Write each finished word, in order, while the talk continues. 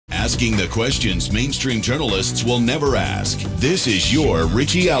asking the questions mainstream journalists will never ask. This is your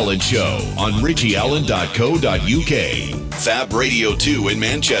Richie Allen Show on richieallen.co.uk, Fab Radio 2 in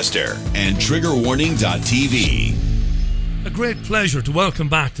Manchester, and triggerwarning.tv. A great pleasure to welcome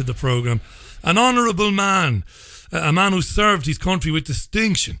back to the programme an honourable man, a man who served his country with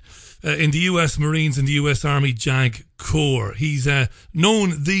distinction in the US Marines and the US Army JAG Corps. He's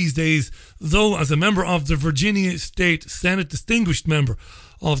known these days, though, as a member of the Virginia State Senate, distinguished member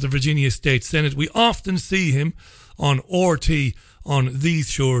of the Virginia State Senate. We often see him on RT on these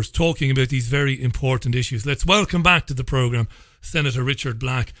shores talking about these very important issues. Let's welcome back to the programme Senator Richard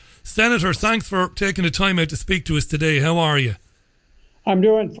Black. Senator, thanks for taking the time out to speak to us today. How are you? I'm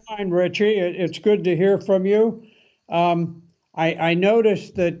doing fine, Richie. It's good to hear from you. I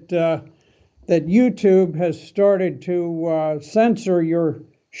noticed that that YouTube has started to censor your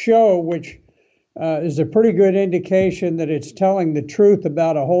show, which is a pretty good indication that it's telling the truth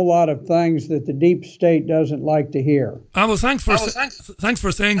about a whole lot of things that the deep state doesn't like to hear. Well, thanks for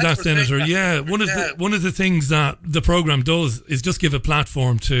saying that, Senator. One of the things that the program does is just give a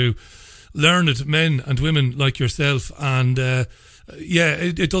platform to learned men and women like yourself, and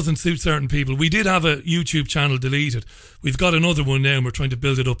it doesn't suit certain people. We did have a YouTube channel deleted. We've got another one now and we're trying to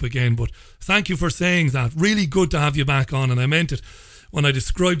build it up again. But thank you for saying that. Really good to have you back on, and I meant it when I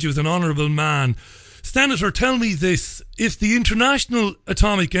described you as an honourable man. Senator, tell me this. If the International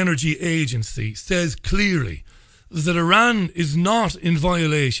Atomic Energy Agency says clearly that Iran is not in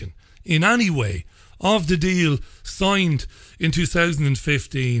violation in any way of the deal signed in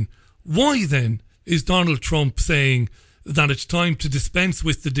 2015, why then is Donald Trump saying that it's time to dispense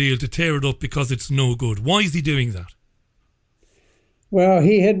with the deal, to tear it up because it's no good? Why is he doing that? Well,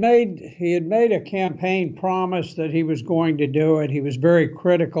 he had made a campaign promise that he was going to do it. He was very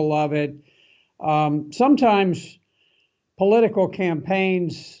critical of it. Sometimes political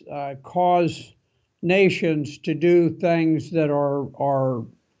campaigns cause nations to do things that are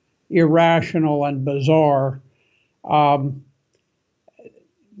irrational and bizarre.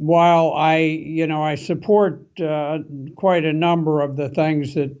 While I support quite a number of the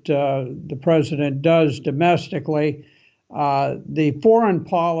things that the president does domestically, the foreign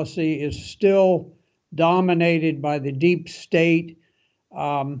policy is still dominated by the deep state.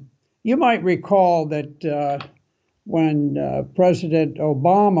 You might recall that when President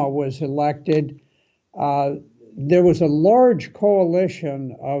Obama was elected, there was a large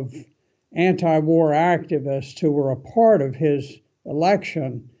coalition of anti-war activists who were a part of his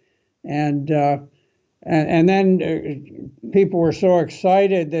election. And then people were so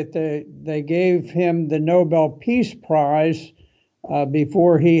excited that they gave him the Nobel Peace Prize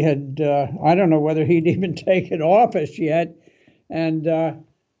before he had, I don't know whether he'd even taken office yet. And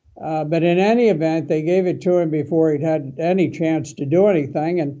but in any event, they gave it to him before he'd had any chance to do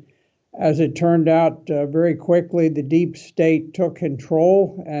anything. And as it turned out, very quickly, the deep state took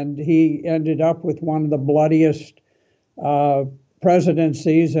control, and he ended up with one of the bloodiest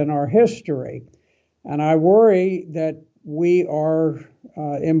presidencies in our history. And I worry that we are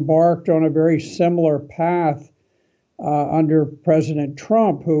embarked on a very similar path under President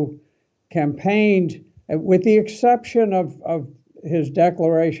Trump, who campaigned, with the exception of his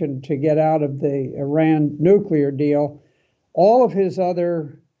declaration to get out of the Iran nuclear deal. All of his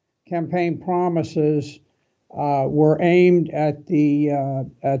other campaign promises were aimed at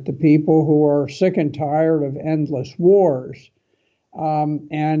the people who are sick and tired of endless wars.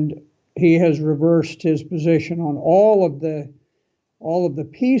 And he has reversed his position on all of the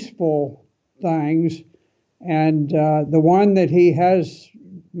peaceful things, and the one that he has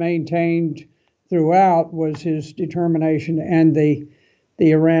maintained throughout was his determination to end the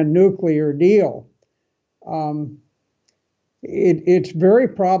Iran nuclear deal. It's very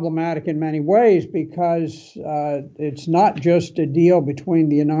problematic in many ways because it's not just a deal between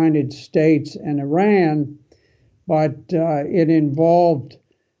the United States and Iran, but it involved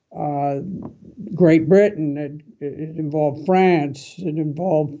Great Britain, it involved France, it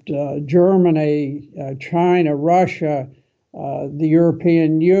involved Germany, China, Russia, the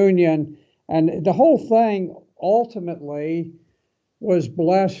European Union, and the whole thing ultimately was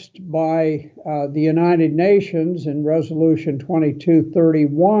blessed by the United Nations in Resolution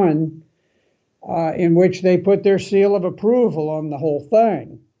 2231, in which they put their seal of approval on the whole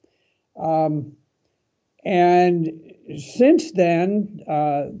thing. And since then,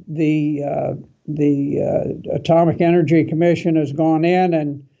 the Atomic Energy Commission has gone in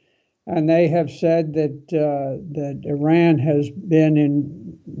and they have said that Iran has been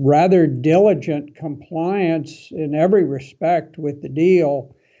in rather diligent compliance in every respect with the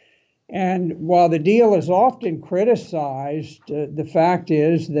deal. And while the deal is often criticized, the fact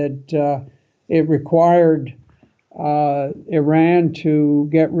is that it required Iran to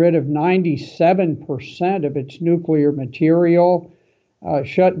get rid of 97% of its nuclear material,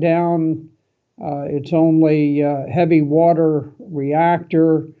 shut down its only heavy water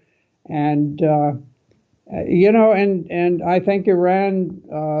reactor, and and I think Iran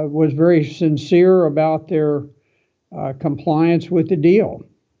was very sincere about their compliance with the deal.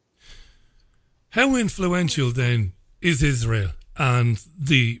 How influential then is Israel and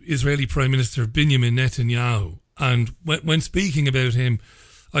the Israeli Prime Minister Benjamin Netanyahu? And when speaking about him,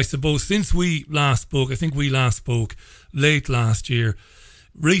 I suppose since we last spoke, I think we last spoke late last year.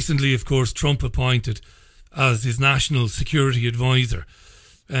 Recently, of course, Trump appointed as his national security advisor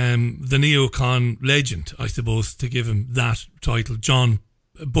the neocon legend, I suppose, to give him that title, John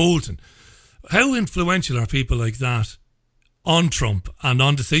Bolton. How influential are people like that on Trump and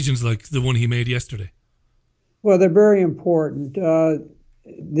on decisions like the one he made yesterday? Well, they're very important.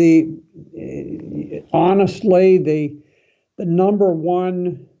 Honestly, the number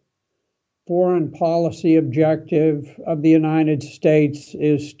one foreign policy objective of the United States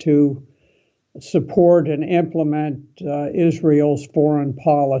is to support and implement Israel's foreign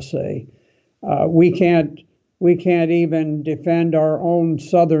policy. We can't even defend our own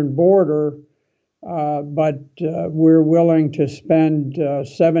southern border, but we're willing to spend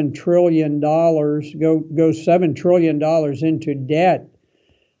 $7 trillion, go $7 trillion into debt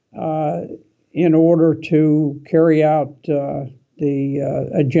in order to carry out the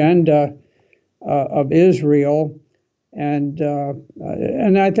agenda of Israel. And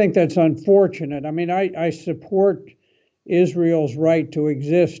I think that's unfortunate. I mean, I support Israel's right to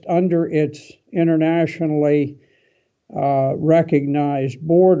exist under its internationally recognized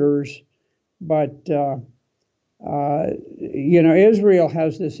borders, but Israel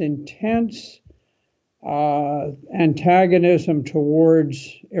has this intense antagonism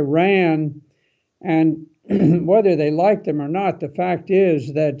towards Iran, and whether they like them or not, the fact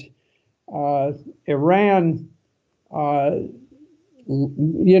is that Iran, the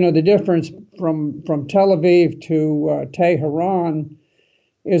difference from Tel Aviv to Tehran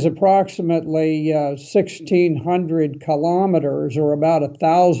is approximately 1,600 kilometers, or about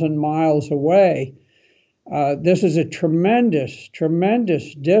 1,000 miles away. This is a tremendous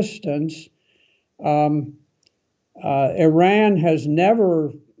distance. Iran has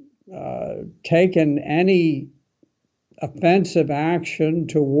never taken any offensive action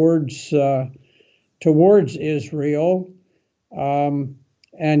towards Israel,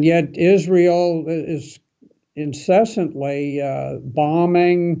 and yet Israel is incessantly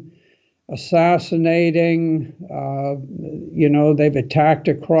bombing, assassinating. They've attacked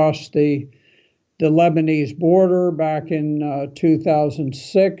across the Lebanese border back in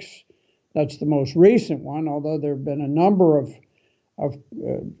 2006. That's the most recent one, although there have been a number of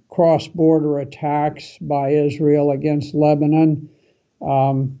cross-border attacks by Israel against Lebanon.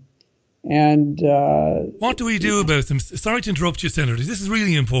 What do we do about them? Sorry to interrupt you, Senator. This is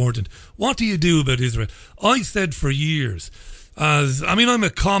really important. What do you do about Israel? I said for years, I'm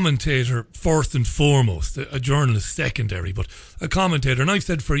a commentator first and foremost, a journalist secondary, but a commentator. And I've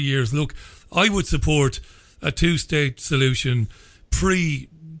said for years, look, I would support a two-state solution,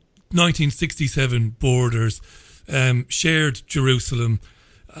 pre-1967 borders, shared Jerusalem.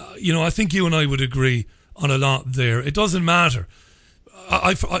 I think you and I would agree on a lot there. It doesn't matter.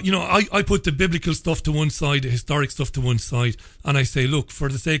 I put the biblical stuff to one side, the historic stuff to one side, and I say, look, for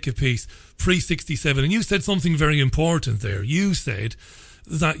the sake of peace, pre-67, and you said something very important there. You said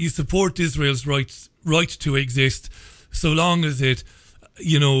that you support Israel's right to exist so long as it,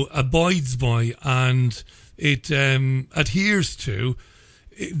 abides by and it adheres to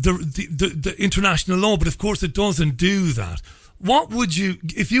the international law. But of course it doesn't do that. What would you,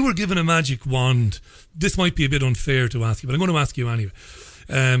 if you were given a magic wand, this might be a bit unfair to ask you, but I'm going to ask you anyway.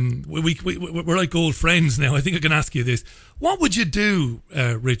 We're like old friends now. I think I can ask you this. What would you do,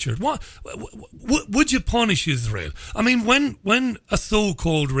 Richard? What would you punish Israel? I mean, when a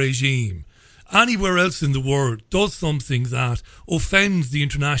so-called regime anywhere else in the world does something that offends the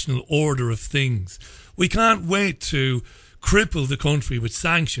international order of things, we can't wait to cripple the country with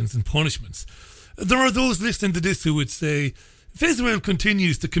sanctions and punishments. There are those listening to this who would say, if Israel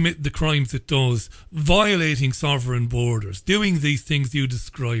continues to commit the crimes it does, violating sovereign borders, doing these things you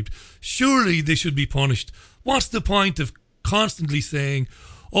described, surely they should be punished. What's the point of constantly saying,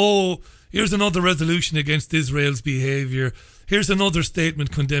 oh, here's another resolution against Israel's behaviour, here's another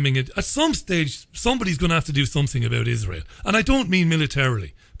statement condemning it? At some stage, somebody's going to have to do something about Israel. And I don't mean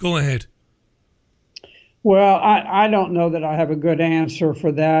militarily. Go ahead. Well, I don't know that I have a good answer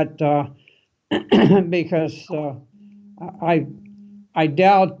for that because I I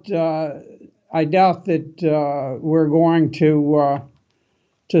doubt that we're going to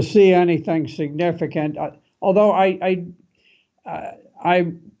see anything significant. Although I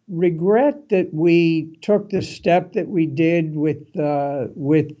regret that we took the step that we did with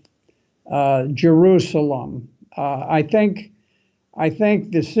Jerusalem. I think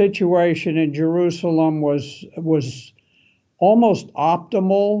the situation in Jerusalem was almost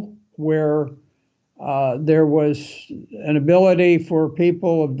optimal, where there was an ability for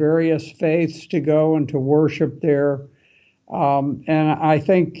people of various faiths to go and to worship there. And I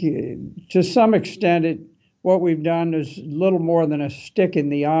think to some extent, what we've done is little more than a stick in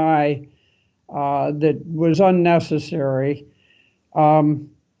the eye that was unnecessary. I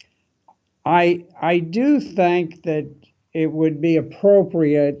do think that it would be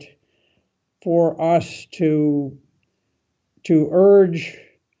appropriate for us to urge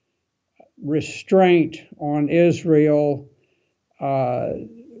restraint on Israel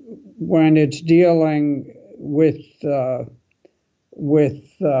when it's dealing with the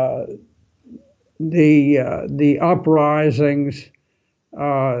uprisings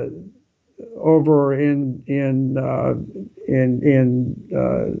over in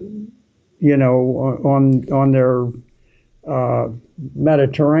on their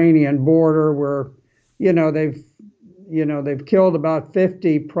Mediterranean border, where they've killed about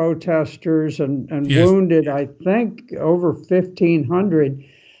 50 protesters and yes, wounded, I think, over 1,500.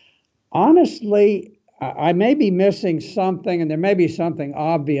 Honestly, I may be missing something, and there may be something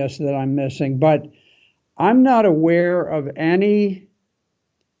obvious that I'm missing, but I'm not aware of any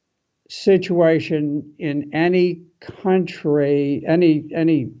situation in any country,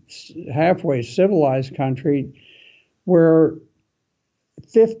 any halfway civilized country, where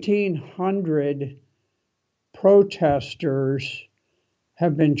 1,500 protesters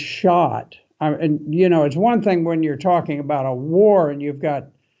have been shot. And it's one thing when you're talking about a war and you've got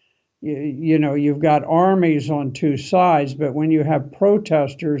armies on two sides, but when you have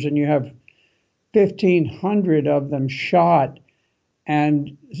protesters and you have 1,500 of them shot,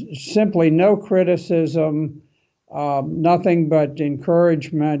 and simply no criticism, nothing but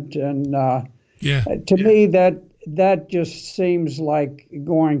encouragement, and to me that just seems like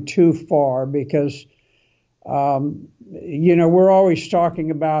going too far, because we're always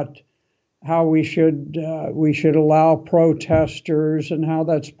talking about how we should allow protesters and how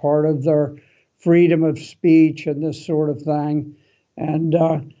that's part of their freedom of speech and this sort of thing, and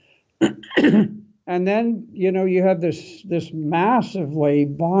and then you have this massively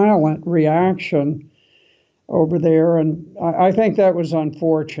violent reaction over there, and I think that was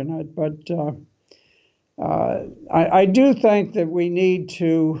unfortunate. But I do think that we need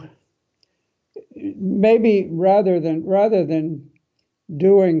to, maybe rather than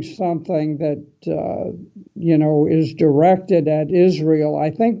doing something that is directed at Israel,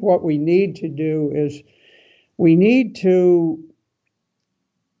 I think what we need to do is we need to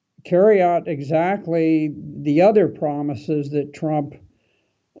carry out exactly the other promises that Trump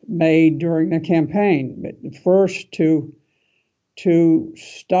made during the campaign. First, to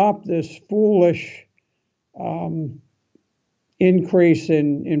stop this foolish increase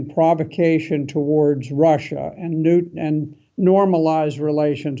in provocation towards Russia and normalize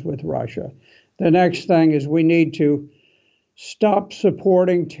relations with Russia. The next thing is we need to stop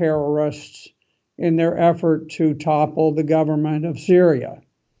supporting terrorists in their effort to topple the government of Syria.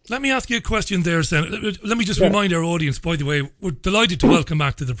 Let me ask you a question there, Senator. Let me just remind our audience, by the way, we're delighted to welcome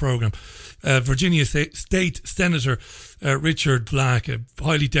back to the programme Virginia State Senator Richard Black, a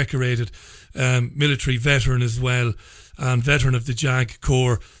highly decorated military veteran as well, and veteran of the JAG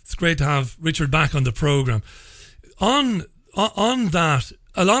Corps. It's great to have Richard back on the programme. On that,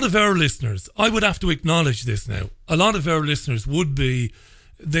 a lot of our listeners, I would have to acknowledge this now, a lot of our listeners would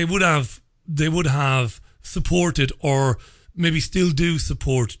have supported, or maybe still do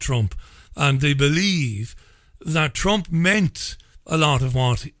support, Trump, and they believe that Trump meant a lot of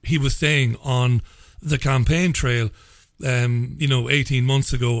what he was saying on the campaign trail 18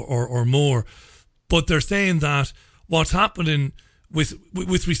 months ago or more. But they're saying that what's happening with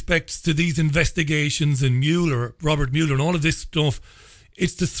respect to these investigations and Robert Mueller and all of this stuff,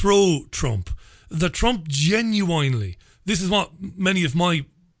 it's to throw Trump. That Trump genuinely, this is what many of my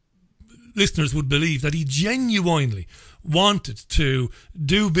listeners would believe, that he genuinely wanted to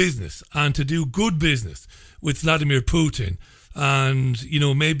do business and to do good business with Vladimir Putin, and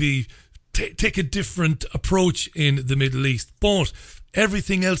maybe take a different approach in the Middle East. But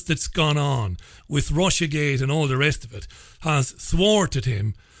everything else that's gone on with Russiagate and all the rest of it has thwarted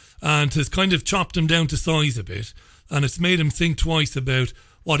him and has kind of chopped him down to size a bit, and it's made him think twice about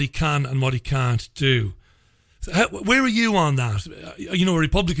what he can and what he can't do. So where are you on that? You know, a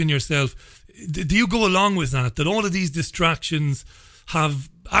Republican yourself, do you go along with that all of these distractions have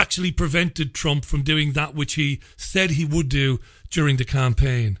actually prevented Trump from doing that which he said he would do during the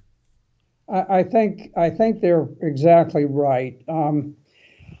campaign? I think they're exactly right.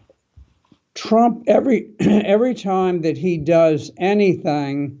 Trump, every time that he does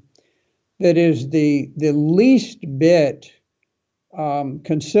anything that is the least bit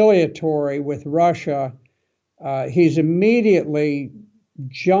conciliatory with Russia, he's immediately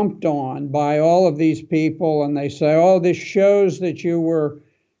jumped on by all of these people, and they say, "Oh, this shows that you were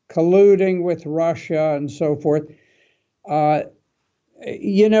colluding with Russia," and so forth.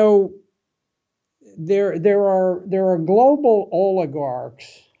 You know, there are global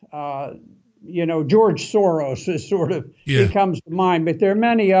oligarchs. You know, George Soros is sort of, he comes to mind, but there are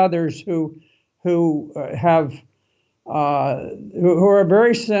many others who have who are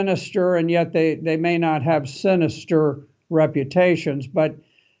very sinister, and yet they may not have sinister reputations, but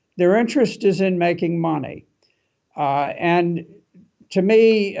their interest is in making money. And to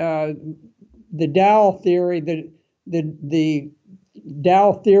me, the Dow theory, the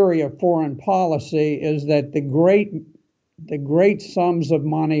Dow theory of foreign policy is that the great sums of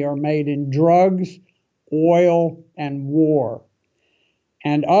money are made in drugs, oil, and war.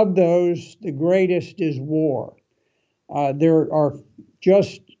 And of those, the greatest is war. There are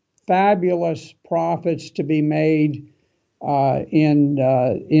just fabulous profits to be made in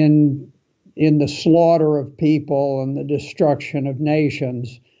the slaughter of people and the destruction of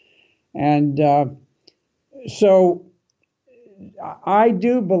nations. And so I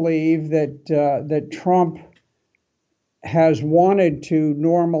do believe that Trump has wanted to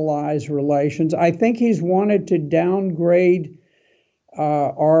normalize relations. I think he's wanted to downgrade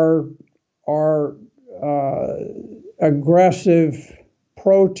our aggressive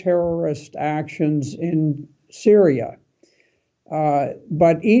pro-terrorist actions in Syria.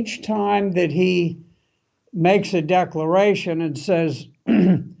 But each time that he makes a declaration and says,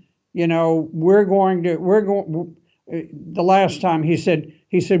 you know, the last time he said,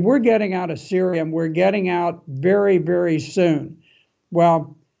 we're getting out of Syria, and we're getting out very, very soon.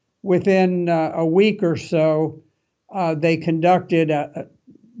 Well, within a week or so, they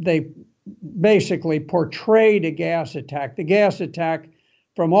basically portrayed a gas attack. The gas attack,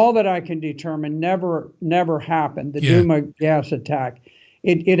 from all that I can determine, never happened. The Duma gas attack.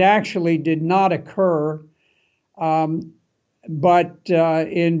 It actually did not occur. But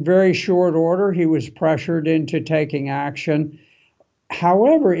in very short order, he was pressured into taking action.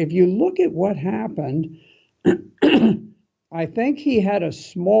 However, if you look at what happened, I think he had a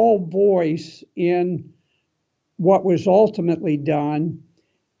small voice in what was ultimately done,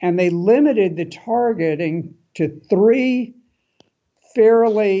 and they limited the targeting to 3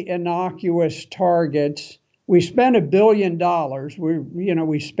 fairly innocuous targets. We spent $1 billion.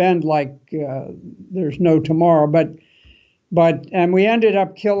 We spend like there's no tomorrow, and we ended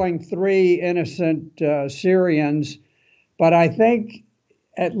up killing 3 innocent Syrians. But I think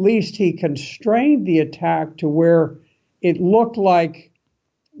at least he constrained the attack to where it looked like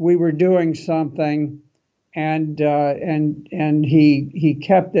we were doing something, and he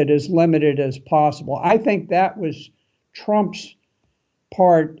kept it as limited as possible. I think that was Trump's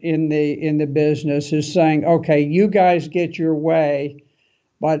part in the business, is saying, okay, you guys get your way,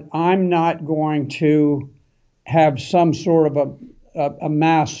 but I'm not going to have some sort of a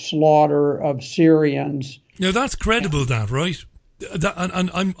mass slaughter of Syrians. Now that's credible, that, right? And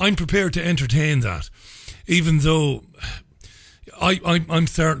I'm prepared to entertain that, even though I'm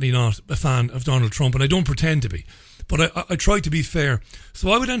certainly not a fan of Donald Trump, and I don't pretend to be, but I try to be fair. So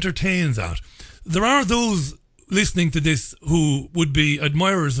I would entertain that. There are those listening to this who would be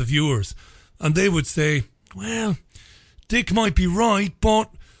admirers of yours, and they would say, well, Dick might be right, but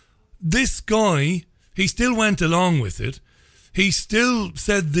this guy, he still went along with it. He still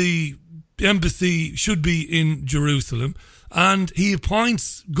said the embassy should be in Jerusalem, and he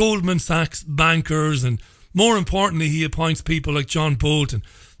appoints Goldman Sachs bankers, and more importantly, he appoints people like John Bolton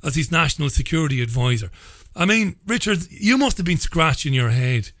as his national security advisor. I mean, Richard, you must have been scratching your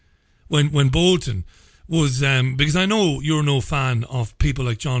head when Bolton was, because I know you're no fan of people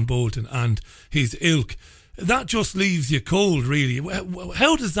like John Bolton and his ilk. That just leaves you cold, really.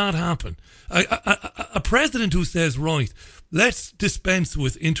 How does that happen? A president who says, right, let's dispense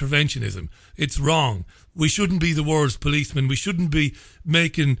with interventionism. It's wrong. We shouldn't be the world's policeman. We shouldn't be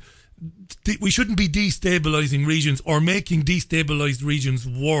destabilizing regions or making destabilized regions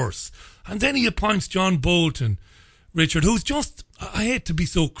worse. And then he appoints John Bolton, Richard, who's just, I hate to be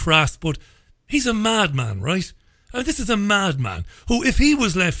so crass, but he's a madman, right? This is a madman who, if he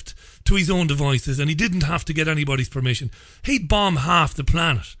was left to his own devices and he didn't have to get anybody's permission, he'd bomb half the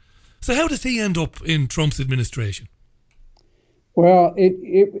planet. So how does he end up in Trump's administration? Well,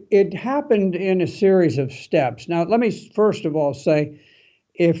 it happened in a series of steps. Now, let me first of all say,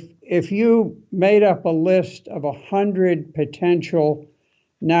 if you made up a list of 100 potential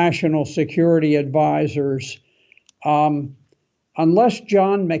national security advisors, unless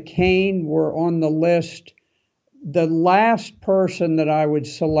John McCain were on the list, the last person that I would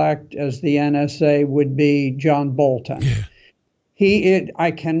select as the NSA would be John Bolton. Yeah.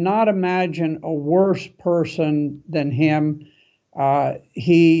 I cannot imagine a worse person than him.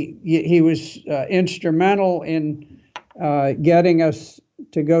 He was instrumental in getting us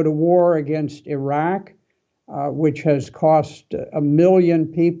to go to war against Iraq, which has cost 1 million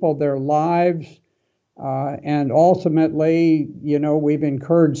people their lives. And ultimately, we've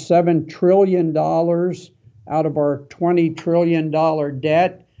incurred $7 trillion out of our $20 trillion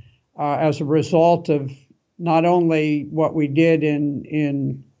debt as a result of not only what we did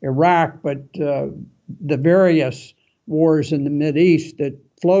in Iraq, but the various wars in the Mideast that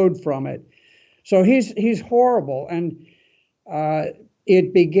flowed from it. So he's horrible. And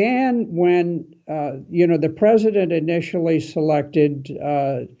it began when, the president initially selected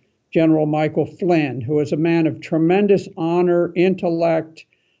General Michael Flynn, who was a man of tremendous honor, intellect,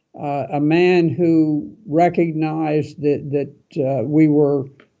 a man who recognized that we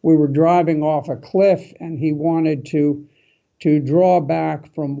were driving off a cliff, and he wanted to draw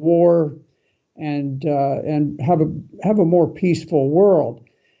back from war and have a more peaceful world.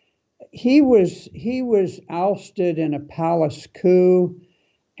 He was ousted in a palace coup,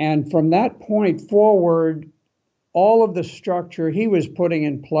 and from that point forward, all of the structure he was putting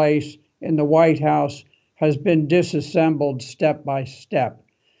in place in the White House has been disassembled step by step.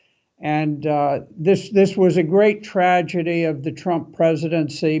 And this was a great tragedy of the Trump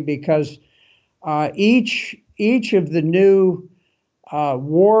presidency, because each of the new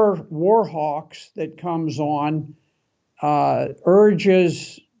war hawks that comes on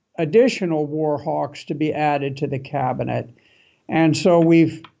urges additional war hawks to be added to the cabinet. And so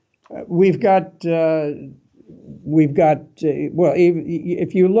we've got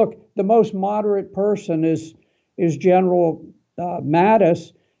if you look, the most moderate person is General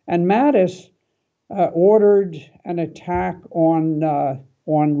Mattis, and Mattis ordered an attack on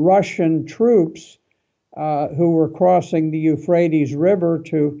Russian troops who were crossing the Euphrates River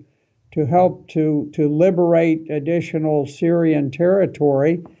to help to liberate additional Syrian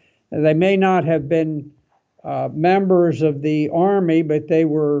territory. They may not have been members of the army, but they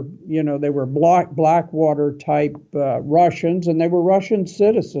were Blackwater type Russians, and they were Russian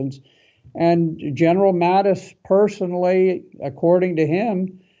citizens. And General Mattis personally, according to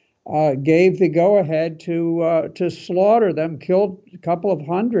him, gave the go-ahead to slaughter them, killed a couple of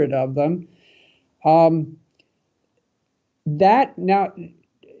hundred of them. Now,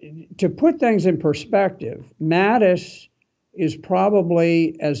 to put things in perspective, Mattis is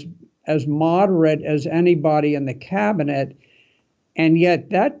probably as moderate as anybody in the cabinet, and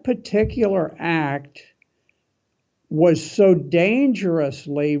yet that particular act was so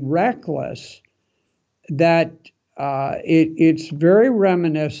dangerously reckless that it's very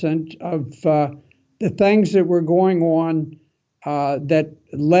reminiscent of the things that were going on that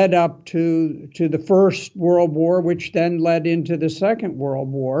led up to the First World War, which then led into the Second World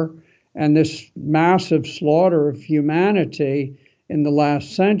War, and this massive slaughter of humanity in the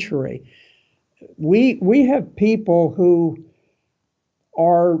last century. We have people who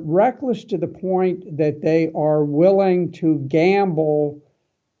are reckless to the point that they are willing to gamble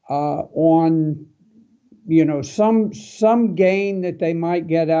on some gain that they might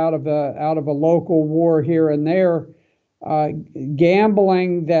get out of a local war here and there,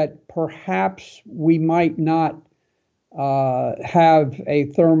 gambling that perhaps we might not have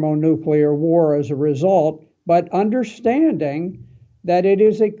a thermonuclear war as a result, but understanding that it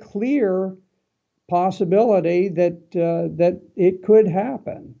is a clear possibility that it could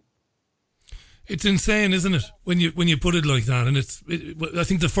happen. It's insane, isn't it, when you put it like that? And I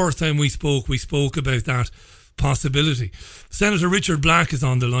think the first time we spoke about that possibility. Senator Richard Black is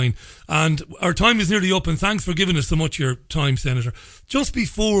on the line, and our time is nearly up, and thanks for giving us so much of your time, Senator. Just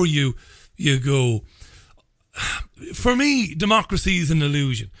before you go, for me, democracy is an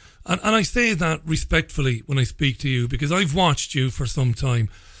illusion. And I say that respectfully when I speak to you, because I've watched you for some time,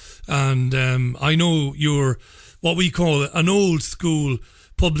 and I know you're what we call an old school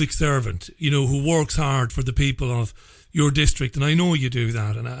public servant, who works hard for the people of your district, and I know you do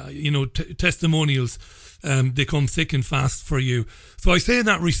that, and testimonials, they come thick and fast for you. So I say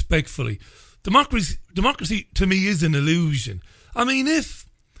that respectfully. Democracy to me is an illusion. I mean, if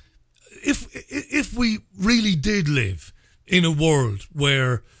we really did live in a world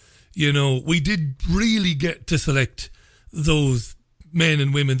where, we did really get to select those men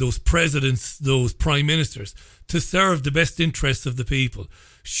and women, those presidents, those prime ministers, to serve the best interests of the people,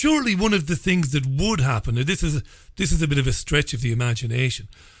 surely one of the things that would happen, and this is a bit of a stretch of the imagination,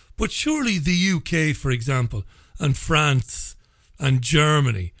 but surely the UK, for example, and France and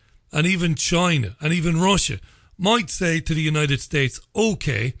Germany and even China and even Russia might say to the United States,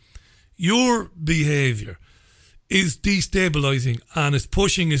 okay, your behaviour is destabilising and is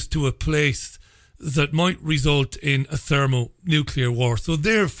pushing us to a place that might result in a thermonuclear war. So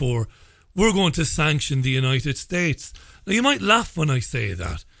therefore, we're going to sanction the United States. Now, you might laugh when I say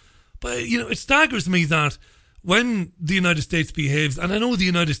that, but, it staggers me that when the United States behaves, and I know the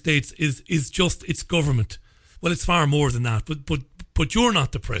United States is just its government. Well, it's far more than that, but you're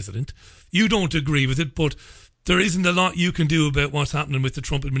not the president. You don't agree with it, but there isn't a lot you can do about what's happening with the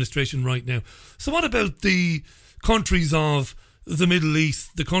Trump administration right now. So what about the countries of the Middle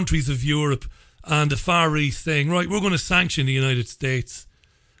East, the countries of Europe and the Far East saying, right, we're going to sanction the United States?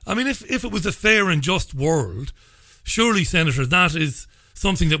 I mean, if it was a fair and just world, surely, Senator, that is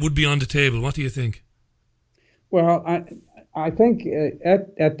something that would be on the table. What do you think? Well, I think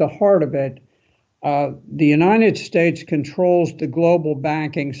at the heart of it, the United States controls the global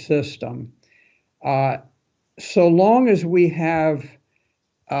banking system. So long as we have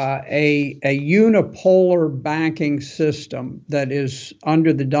a unipolar banking system that is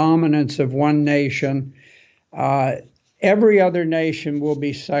under the dominance of one nation, every other nation will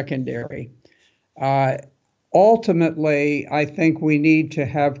be secondary. Ultimately, I think we need to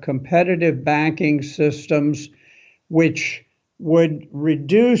have competitive banking systems which would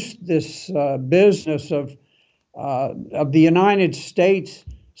reduce this business of the United States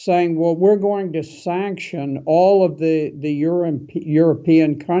saying, well, we're going to sanction all of the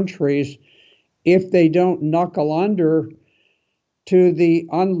European countries if they don't knuckle under to the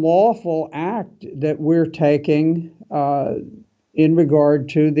unlawful act that we're taking in regard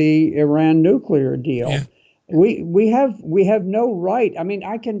to the Iran nuclear deal. Yeah. We have no right. I mean,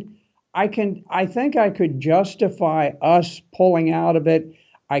 I think I could justify us pulling out of it.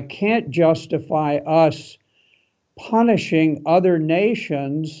 I can't justify us punishing other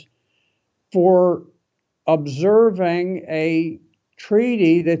nations for observing a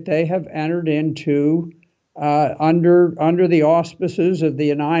treaty that they have entered into under the auspices of the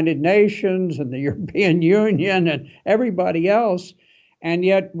United Nations and the European Union and everybody else. And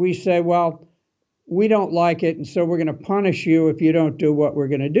yet we say, well, we don't like it, and so we're going to punish you if you don't do what we're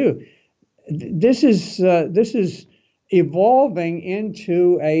going to do. This is evolving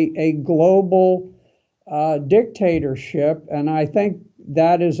into a global dictatorship, and I think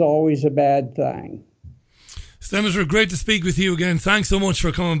that is always a bad thing. Senator, great to speak with you again. Thanks so much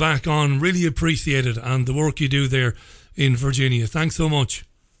for coming back on. Really appreciate it, and the work you do there in Virginia. Thanks so much.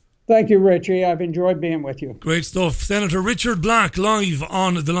 Thank you, Richie. I've enjoyed being with you. Great stuff. Senator Richard Black live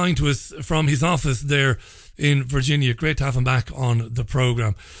on the line to us from his office there in Virginia. Great to have him back on the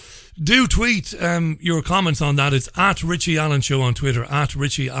programme. Do tweet your comments on that. It's at Richie Allen Show on Twitter, at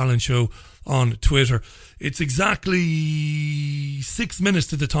Richie Allen Show on Twitter. It's exactly 6 minutes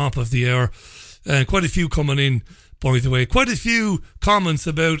to the top of the hour. Quite a few coming in, by the way. Quite a few comments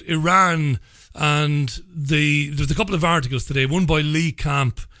about Iran, and there's a couple of articles today. One by Lee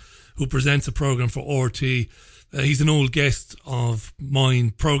Camp, who presents a programme for RT. He's an old guest of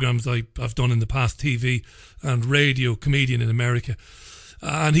mine, programmes I've done in the past, TV and radio, comedian in America.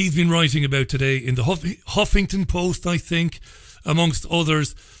 And he's been writing about today in the Huffington Post, I think, amongst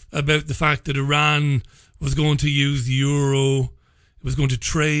others, about the fact that Iran was going to use the euro. It was going to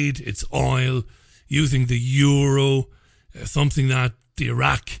trade its oil using the euro, something that the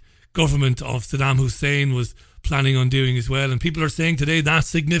Iraq government of Saddam Hussein was planning on doing as well. And people are saying today that's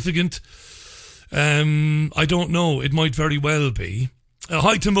significant. I don't know. It might very well be.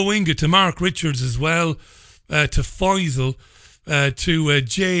 Hi to Moinga, to Mark Richards as well, to Faisal, to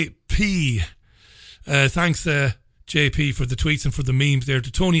JP. Thanks, JP, for the tweets and for the memes there.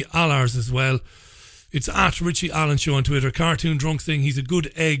 To Tony Allars as well. It's at Richie Allen Show on Twitter. Cartoon Drunk saying he's a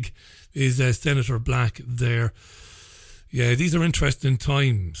good egg is Senator Black there. Yeah, these are interesting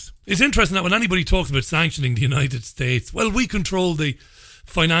times. It's interesting that when anybody talks about sanctioning the United States, well, we control the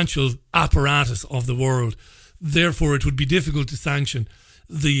financial apparatus of the world. Therefore, it would be difficult to sanction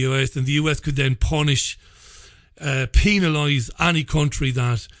the US, and the US could then punish, penalise any country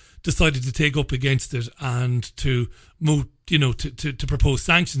that decided to take up against it and to move, to propose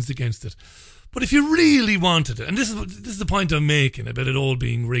sanctions against it. But if you really wanted it, and this is the point I'm making about it all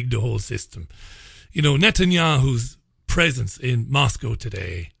being rigged, the whole system. Netanyahu's presence in Moscow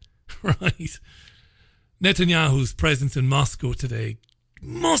today, right? Netanyahu's presence in Moscow today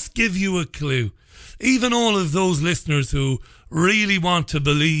must give you a clue. Even all of those listeners who really want to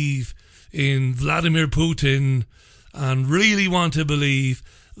believe in Vladimir Putin and really want to believe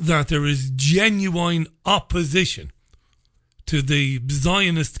that there is genuine opposition to the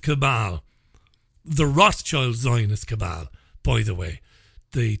Zionist cabal, the Rothschild Zionist cabal, by the way,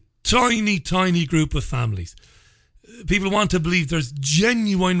 the tiny, tiny group of families. People want to believe there's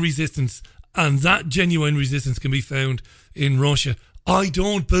genuine resistance, and that genuine resistance can be found in Russia. I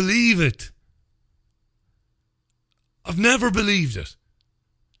don't believe it. I've never believed it.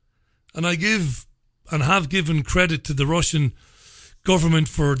 And I give and have given credit to the Russian government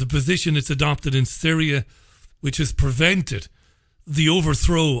for the position it's adopted in Syria, which has prevented the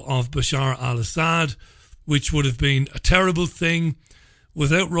overthrow of Bashar al-Assad, which would have been a terrible thing.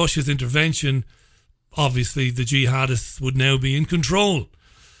 Without Russia's intervention, obviously the jihadists would now be in control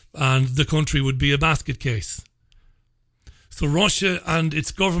and the country would be a basket case. So Russia and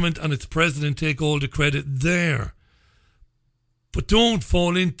its government and its president take all the credit there. But don't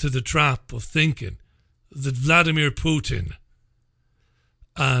fall into the trap of thinking that Vladimir Putin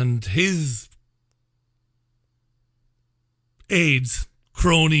and his aides,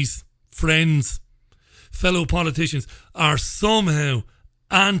 cronies, friends, fellow politicians are somehow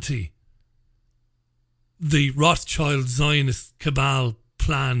anti the Rothschild Zionist cabal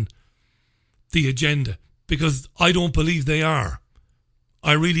plan, the agenda, because I don't believe they are.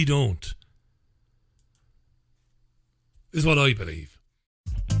 I really don't. Is what I believe.